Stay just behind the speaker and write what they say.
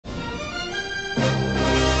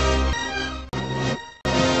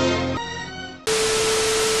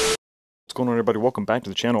going on, everybody? Welcome back to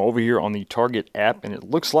the channel over here on the Target app, and it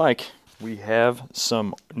looks like we have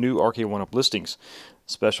some new RK1-Up listings.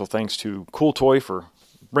 Special thanks to Cool Toy for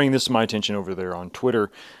bringing this to my attention over there on Twitter.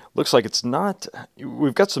 Looks like it's not.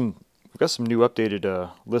 We've got some new updated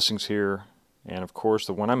listings here, and of course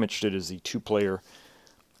the one I'm interested in is the two-player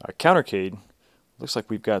Countercade. Looks like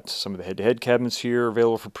we've got some of the head-to-head cabinets here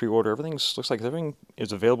available for pre-order. Looks like everything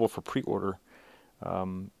is available for pre-order.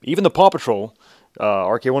 Even the Paw Patrol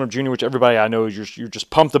RK1-Up Junior, which everybody I know you're just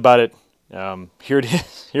pumped about it. Here it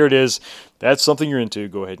is. Here it is. That's something you're into.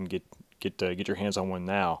 Go ahead and get your hands on one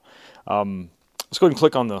now. Let's go ahead and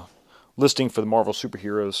click on the listing for the Marvel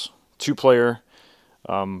Superheroes two-player.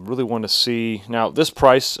 Really want to see now. This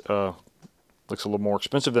price looks a little more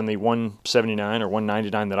expensive than the $179 or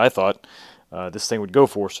 $199 that I thought this thing would go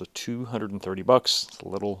for. So $230. It's a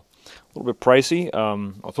little bit pricey.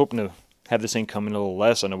 I was hoping to have this thing come in a little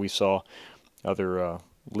less. I know we saw other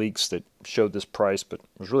leaks that showed this price, but I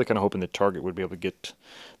was really kind of hoping that Target would be able to get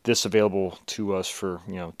this available to us for,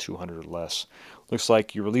 $200 or less. Looks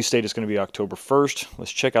like your release date is going to be October 1st.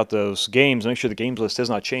 Let's check out those games. Make sure the games list has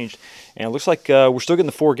not changed. And it looks like we're still getting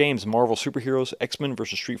the 4 games: Marvel Superheroes, X-Men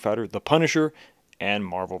vs. Street Fighter, The Punisher, and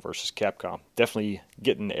Marvel vs. Capcom. Definitely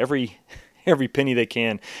getting every penny they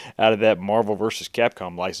can out of that Marvel vs.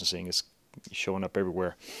 Capcom licensing. It's showing up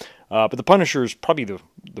everywhere. But the Punisher is probably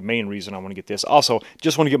the main reason I want to get this. Also,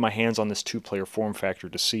 just want to get my hands on this two-player form factor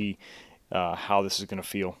to see how this is going to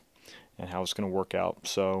feel and how it's going to work out.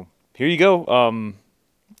 So here you go.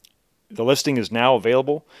 The listing is now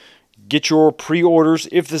available. Get your pre-orders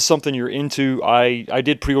if this is something you're into. I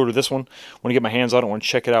did pre-order this one. Want to get my hands on it. Want to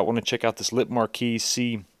check it out. Want to check out this lip marquee.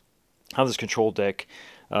 See how this control deck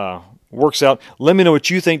works out. Let me know what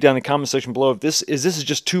you think down in the comment section below. If this is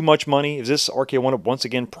just too much money, is this RK1-Up once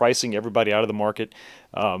again pricing everybody out of the market?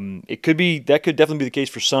 It could be. That could definitely be the case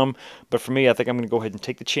for some, but for me, I think I'm going to go ahead and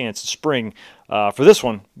take the chance in spring for this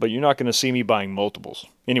one. But you're not going to see me buying multiples.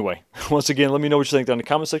 Anyway, once again, let me know what you think down in the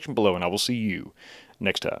comment section below, and I will see you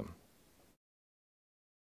next time.